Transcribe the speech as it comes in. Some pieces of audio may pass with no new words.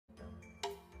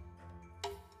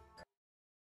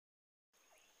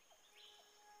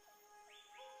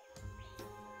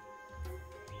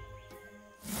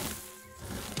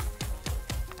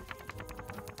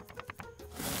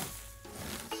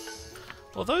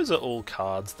Well, those are all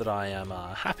cards that I am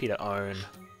happy to own.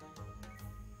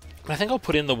 I think I'll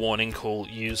put in the warning call,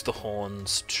 use the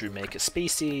horns to make a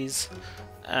species,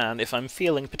 and if I'm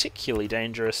feeling particularly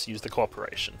dangerous, use the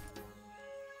cooperation.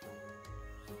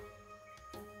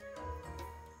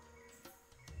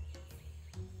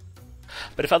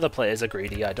 But if other players are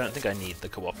greedy, I don't think I need the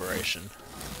cooperation.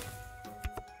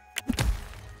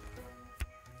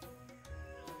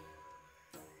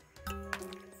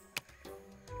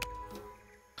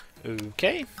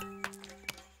 Okay.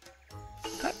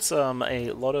 That's a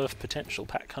lot of potential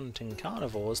pack hunting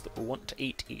carnivores that will want to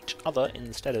eat each other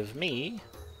instead of me,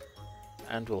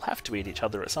 and will have to eat each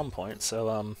other at some point,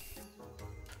 so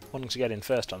wanting to get in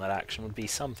first on that action would be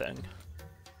something.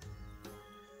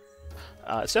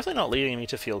 It's definitely not leading me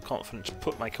to feel confident to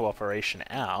put my cooperation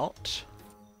out.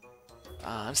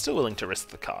 I'm still willing to risk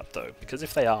the card though, because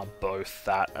if they are both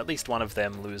that, at least one of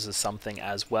them loses something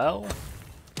as well.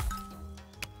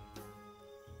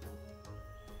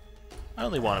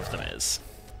 Only one of them is.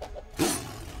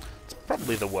 It's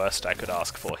probably the worst I could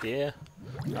ask for here.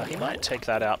 He might take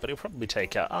that out, but he'll probably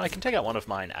take out... I can take out one of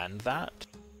mine and that.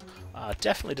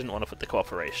 Definitely didn't want to put the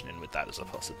cooperation in with that as a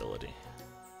possibility.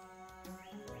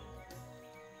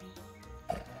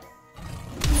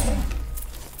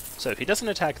 So if he doesn't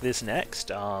attack this next,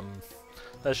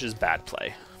 that's just bad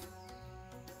play.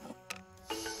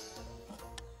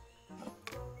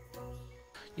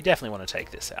 You definitely want to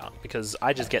take this out, because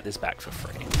I just get this back for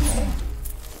free.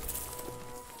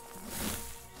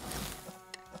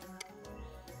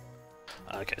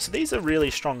 Okay, so these are really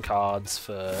strong cards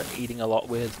for eating a lot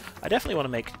with. I definitely want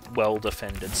to make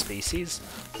well-defended species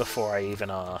before I even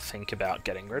think about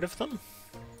getting rid of them.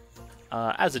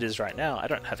 As it is right now, I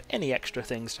don't have any extra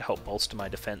things to help bolster my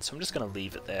defense, so I'm just going to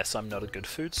leave it there so I'm not a good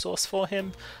food source for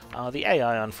him. The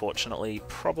AI, unfortunately,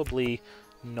 probably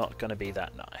not going to be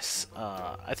that nice.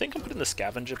 I think I'm putting the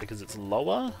scavenger because it's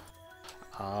lower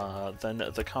than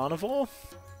the carnivore.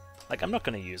 Like, I'm not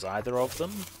going to use either of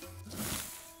them.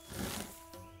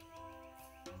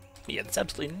 Yeah, there's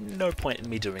absolutely no point in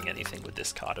me doing anything with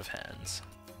this card of hands.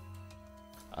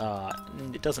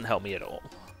 It doesn't help me at all.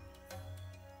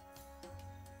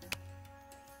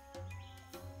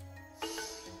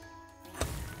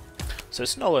 So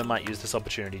Snollo might use this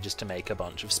opportunity just to make a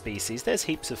bunch of species. There's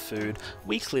heaps of food.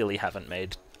 We clearly haven't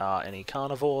made any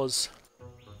carnivores.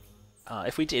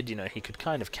 If we did, you know, he could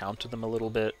kind of counter them a little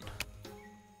bit.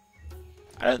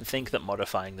 I don't think that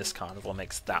modifying this carnivore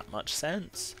makes that much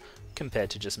sense compared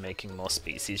to just making more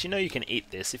species. You know you can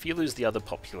eat this. If you lose the other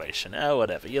population,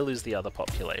 whatever, you lose the other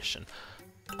population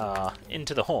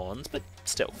into the horns, but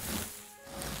still.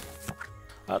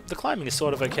 The climbing is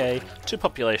sort of okay. 2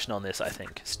 population on this, I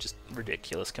think, is just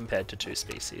ridiculous compared to 2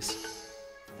 species.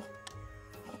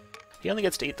 He only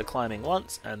gets to eat the climbing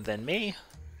once, and then me.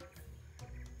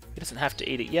 He doesn't have to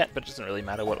eat it yet, but it doesn't really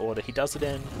matter what order he does it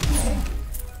in.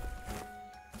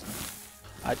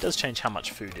 It does change how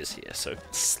much food is here, so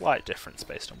slight difference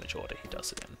based on which order he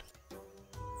does it in.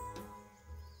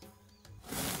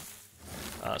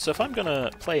 So if I'm going to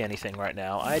play anything right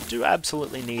now, I do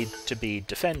absolutely need to be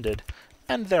defended,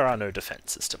 and there are no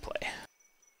defenses to play.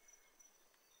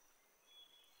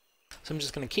 So I'm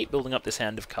just going to keep building up this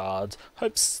hand of cards,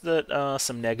 hopes that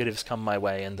some negatives come my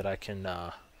way and that I can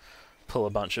pull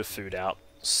a bunch of food out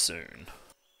soon.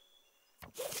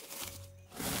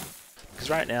 Because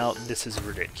right now, this is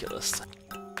ridiculous.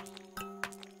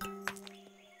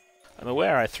 I'm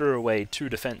aware I threw away 2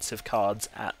 defensive cards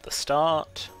at the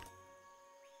start.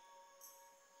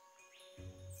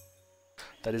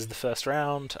 That is the first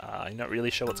round. I'm not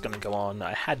really sure what's going to go on.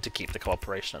 I had to keep the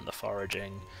cooperation and the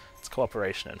foraging. It's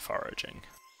cooperation and foraging.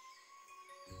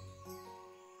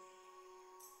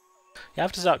 You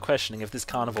have to start questioning if this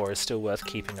carnivore is still worth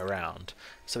keeping around.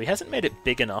 So he hasn't made it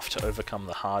big enough to overcome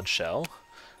the hard shell.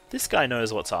 This guy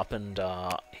knows what's up, and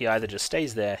he either just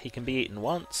stays there, he can be eaten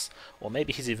once, or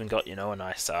maybe he's even got, you know, a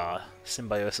nice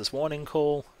symbiosis warning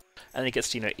call, and he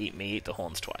gets to, you know, eat me, eat the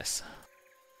horns twice.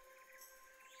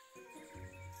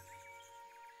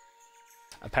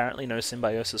 Apparently no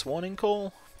symbiosis warning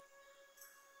call.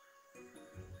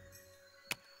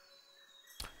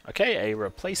 Okay, a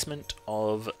replacement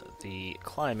of the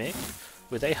climbing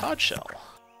with a hard shell.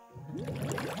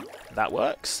 That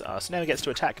works. So now he gets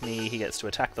to attack me, he gets to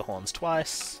attack the horns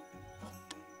twice.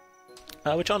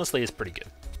 Which honestly is pretty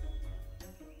good.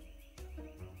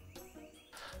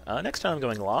 Next time I'm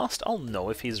going last, I'll know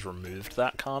if he's removed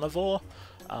that carnivore,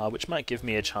 which might give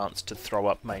me a chance to throw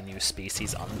up my new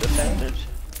species undefended.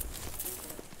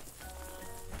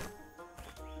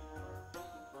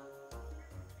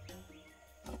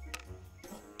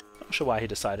 sure why he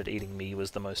decided eating me was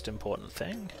the most important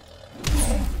thing.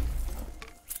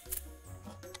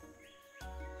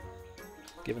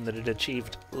 Given that it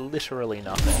achieved literally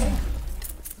nothing.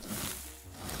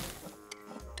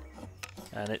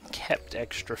 And it kept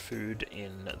extra food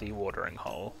in the watering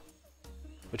hole.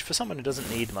 Which for someone who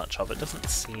doesn't need much of it, doesn't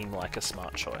seem like a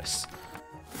smart choice.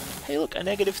 Hey look, a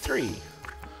 -3!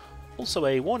 Also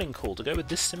a warning call to go with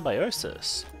this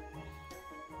symbiosis.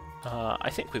 I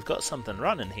think we've got something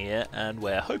running here, and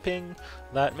we're hoping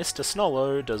that Mr.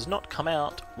 Snollo does not come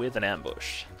out with an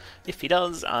ambush. If he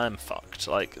does, I'm fucked.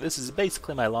 Like, this is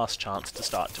basically my last chance to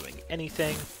start doing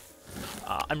anything.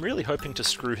 I'm really hoping to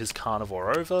screw his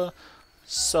carnivore over,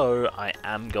 so I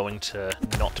am going to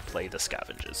not play the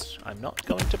scavengers. I'm not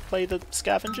going to play the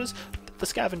scavengers. The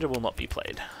scavenger will not be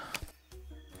played.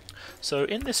 So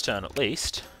in this turn at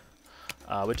least,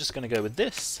 we're just going to go with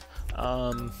this.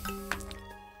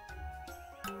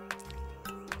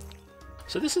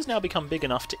 So this has now become big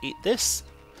enough to eat this,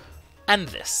 and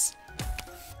this.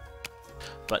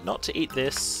 But not to eat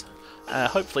this.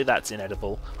 Hopefully that's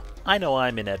inedible. I know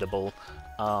I'm inedible.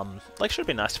 Like, should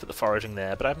be nice to put the foraging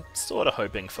there, but I'm sort of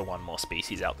hoping for one more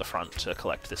species out the front to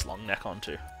collect this long neck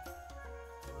onto.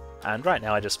 And right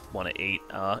now I just want to eat.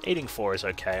 Eating 4 is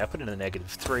okay. I put in a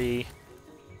 -3.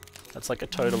 That's like a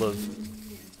total of...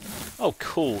 Oh,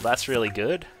 cool. That's really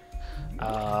good.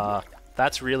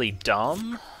 That's really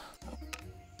dumb.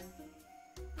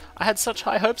 I had such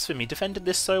high hopes for him. He defended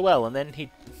this so well, and then he...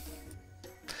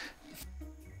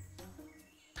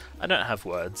 I don't have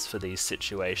words for these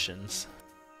situations.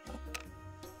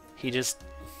 He just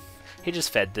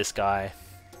fed this guy.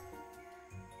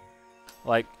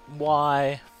 Like,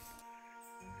 why?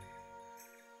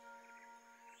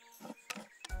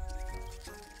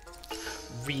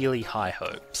 Really high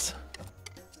hopes.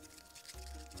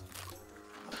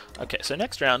 Okay, so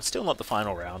next round, still not the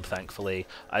final round, thankfully,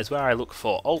 is where I look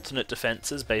for alternate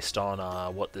defenses based on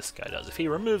what this guy does. If he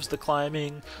removes the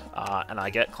climbing, and I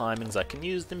get climbings, I can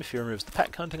use them. If he removes the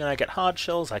pack hunting and I get hard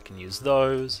shells, I can use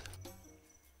those.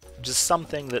 Just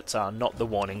something that's not the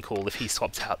warning call if he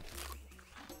swaps out...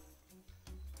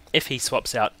 If he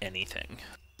swaps out anything.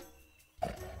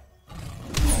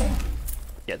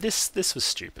 Yeah, this was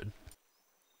stupid.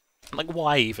 Like,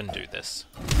 why even do this?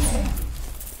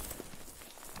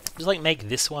 Just, like, make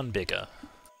this one bigger.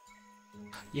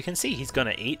 You can see he's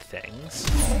gonna eat things.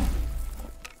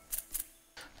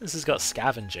 This has got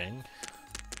scavenging.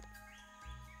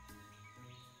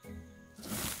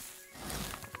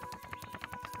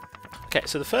 Okay,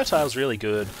 so the fertile's really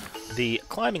good. The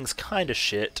climbing's kinda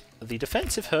shit. The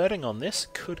defensive herding on this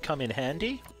could come in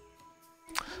handy.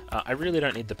 I really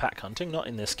don't need the pack hunting, not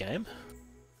in this game.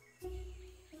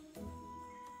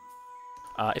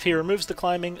 If he removes the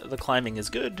climbing is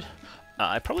good.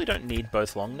 I probably don't need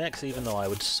both long necks, even though I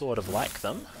would sort of like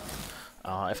them.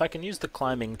 If I can use the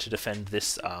climbing to defend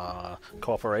this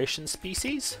cooperation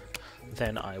species,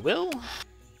 then I will.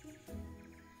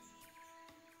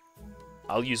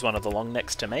 I'll use one of the long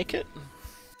necks to make it.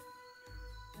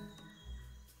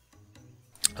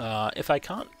 If I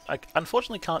can't, I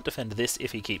unfortunately can't defend this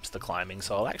if he keeps the climbing,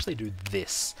 so I'll actually do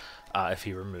this if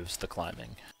he removes the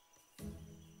climbing.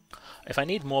 If I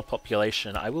need more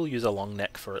population, I will use a long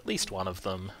neck for at least one of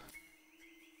them.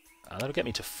 That'll get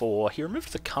me to 4. He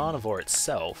removed the carnivore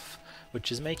itself,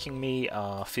 which is making me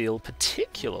feel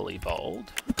particularly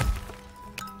bold.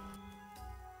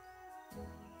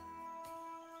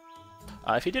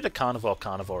 If he did a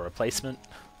carnivore replacement,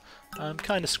 I'm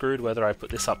kind of screwed whether I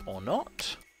put this up or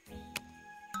not.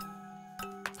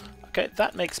 Okay,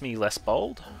 that makes me less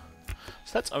bold.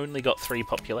 So that's only got 3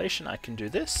 population. I can do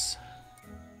this.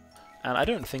 And I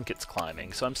don't think it's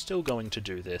climbing, so I'm still going to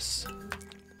do this.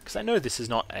 Because I know this is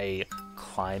not a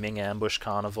climbing ambush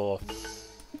carnivore.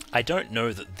 I don't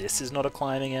know that this is not a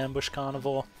climbing ambush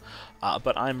carnivore,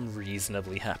 but I'm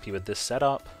reasonably happy with this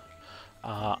setup.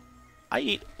 I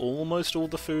eat almost all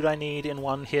the food I need in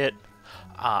one hit.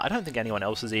 I don't think anyone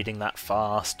else is eating that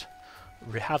fast.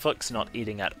 RikHavok's not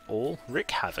eating at all.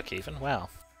 RikHavok even, wow.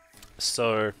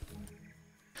 So...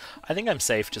 I think I'm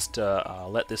safe just to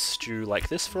let this stew like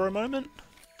this for a moment.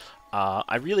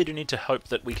 I really do need to hope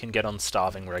that we can get on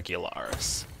starving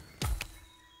Regularus.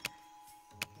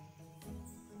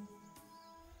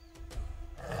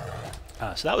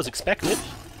 So that was expected,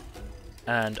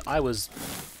 and I was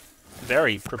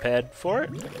very prepared for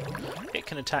it. It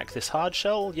can attack this hard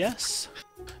shell, yes.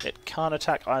 It can't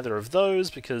attack either of those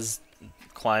because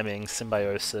climbing,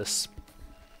 symbiosis.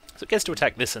 So it gets to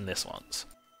attack this and this once.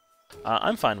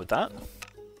 I'm fine with that.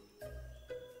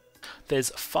 There's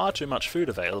far too much food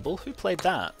available. Who played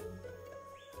that?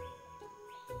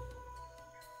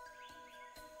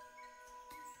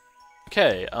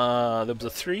 Okay, there was a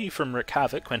 3 from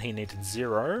RikHavok when he needed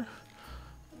 0.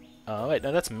 Wait,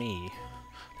 no, that's me.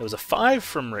 There was a 5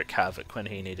 from RikHavok when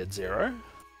he needed 0.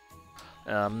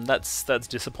 That's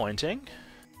disappointing.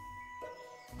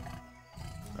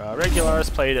 Regularus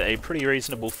played a pretty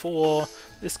reasonable 4.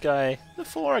 This guy, the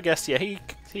 4, I guess, yeah, he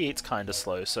eats kinda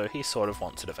slow, so he sort of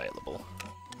wants it available.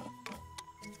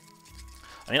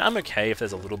 I mean, I'm okay if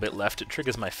there's a little bit left. It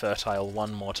triggers my fertile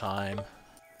one more time.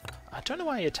 I don't know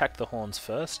why he attacked the horns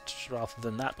first, rather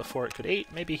than that before it could eat.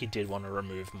 Maybe he did want to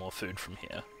remove more food from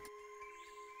here.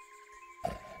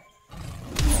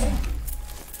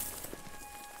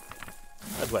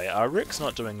 By the way, Rick's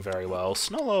not doing very well.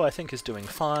 Snollo, I think, is doing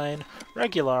fine.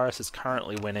 Regularus is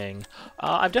currently winning.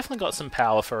 I've definitely got some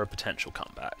power for a potential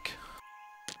comeback.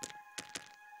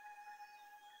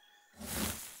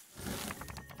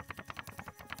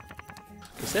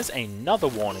 Because there's another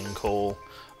warning call,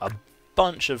 a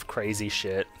bunch of crazy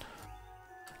shit,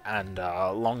 and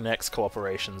long necks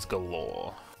cooperations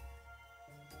galore.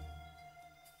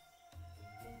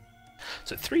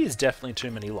 So 3 is definitely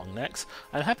too many long necks.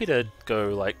 I'm happy to go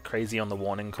like crazy on the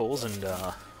warning calls and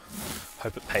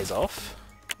hope it pays off.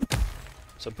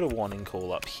 So I'll put a warning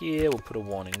call up here, we'll put a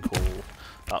warning call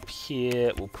up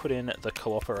here, we'll put in the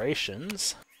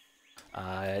cooperations.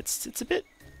 It's a bit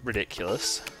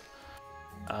ridiculous.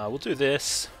 We'll do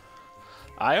this.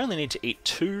 I only need to eat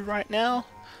 2 right now.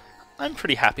 I'm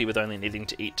pretty happy with only needing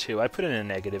to eat 2. I put in a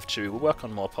 -2. We'll work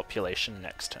on more population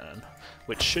next turn,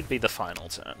 which should be the final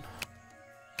turn.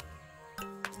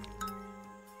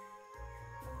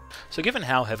 So given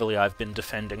how heavily I've been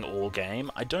defending all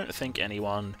game, I don't think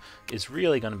anyone is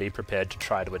really going to be prepared to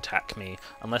try to attack me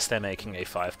unless they're making a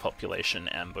 5 population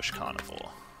ambush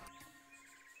carnivore.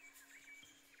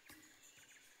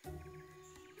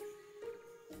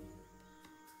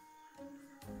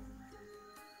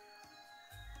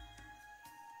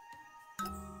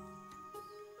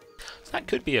 So that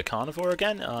could be a carnivore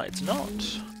again. It's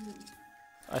not.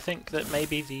 I think that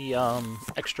maybe the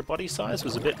extra body size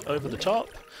was a bit over the top.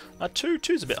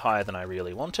 2's a bit higher than I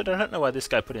really wanted. I don't know why this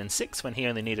guy put in 6 when he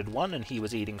only needed 1 and he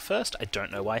was eating first. I don't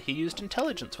know why he used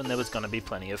intelligence when there was going to be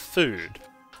plenty of food.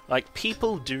 Like,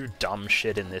 people do dumb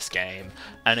shit in this game,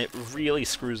 and it really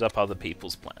screws up other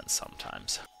people's plans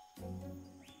sometimes.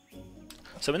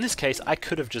 So in this case, I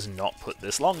could have just not put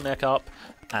this long neck up,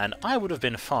 and I would have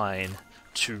been fine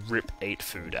to rip 8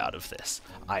 food out of this.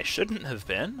 I shouldn't have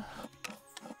been.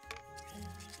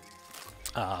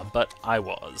 But I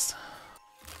was.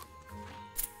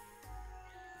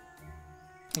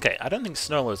 Okay, I don't think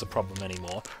Snollo's a problem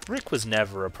anymore. Rick was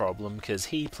never a problem, because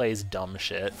he plays dumb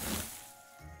shit.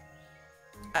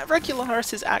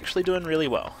 Regularus is actually doing really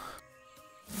well.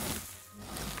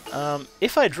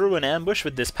 If I drew an ambush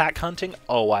with this pack hunting,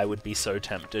 oh, I would be so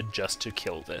tempted just to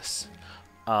kill this.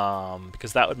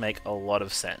 Because that would make a lot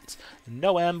of sense.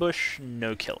 No ambush,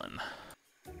 no killing.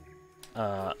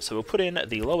 So we'll put in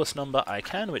the lowest number I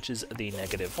can, which is the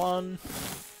 -1.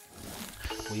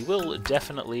 We will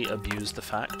definitely abuse the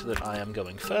fact that I am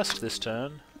going first this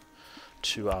turn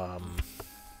to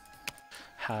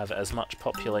have as much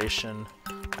population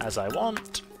as I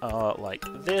want, like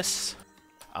this.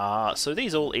 So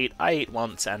these all eat. I eat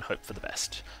once and hope for the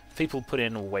best. If people put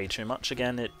in way too much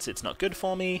again, it's not good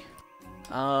for me,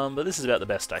 but this is about the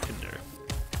best I can do.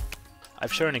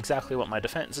 I've shown exactly what my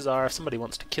defenses are. If somebody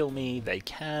wants to kill me, they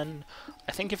can.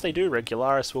 I think if they do,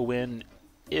 Regularus will win.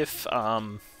 If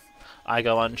I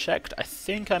go unchecked, I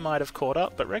think I might have caught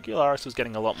up, but Regularus was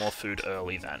getting a lot more food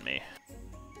early than me.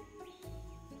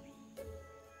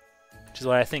 Which is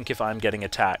why I think if I'm getting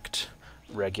attacked,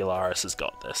 Regularus has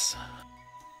got this.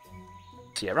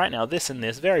 So yeah, right now, this and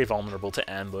this, very vulnerable to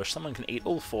ambush. Someone can eat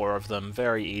all 4 of them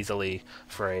very easily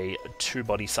for a 2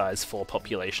 body size, 4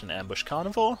 population ambush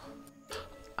carnivore.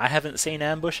 I haven't seen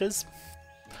ambushes.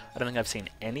 I don't think I've seen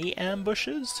any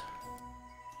ambushes.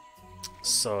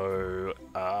 So,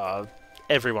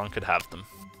 everyone could have them.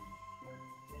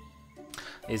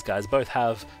 These guys both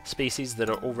have species that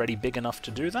are already big enough to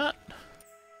do that.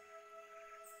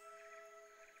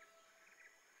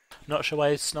 Not sure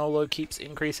why Snollo keeps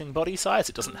increasing body size.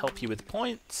 It doesn't help you with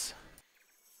points.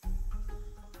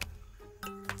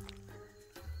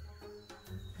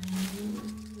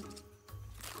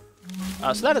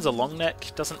 So that is a long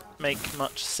neck, doesn't make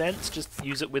much sense, just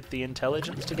use it with the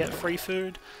intelligence to get free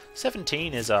food.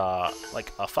 17 is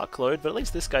like a fuckload, but at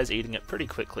least this guy's eating it pretty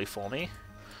quickly for me.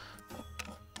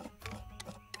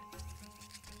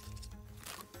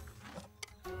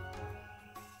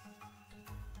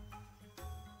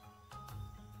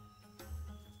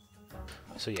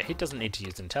 So yeah, he doesn't need to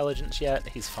use intelligence yet,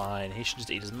 he's fine, he should just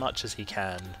eat as much as he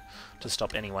can to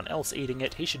stop anyone else eating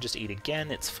it. He should just eat again,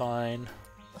 it's fine.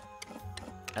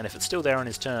 And if it's still there on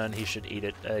his turn, he should eat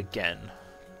it again.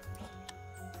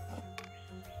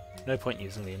 No point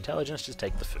using the intelligence, just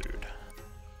take the food.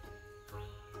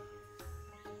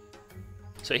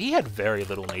 So he had very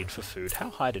little need for food.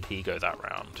 How high did he go that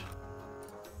round?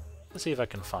 Let's see if I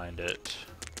can find it.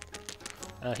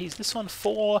 He's this one,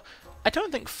 4. I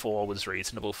don't think 4 was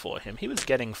reasonable for him. He was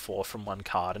getting 4 from one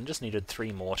card and just needed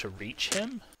 3 more to reach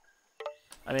him.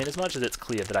 I mean, as much as it's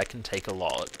clear that I can take a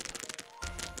lot,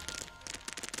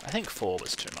 I think 4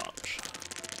 was too much.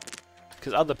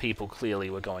 Because other people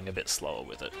clearly were going a bit slower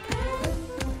with it.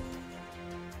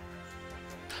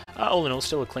 All in all,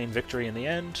 still a clean victory in the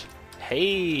end.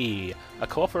 Hey! A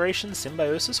Cooperation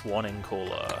Symbiosis Warning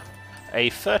Caller. A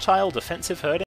fertile defensive herd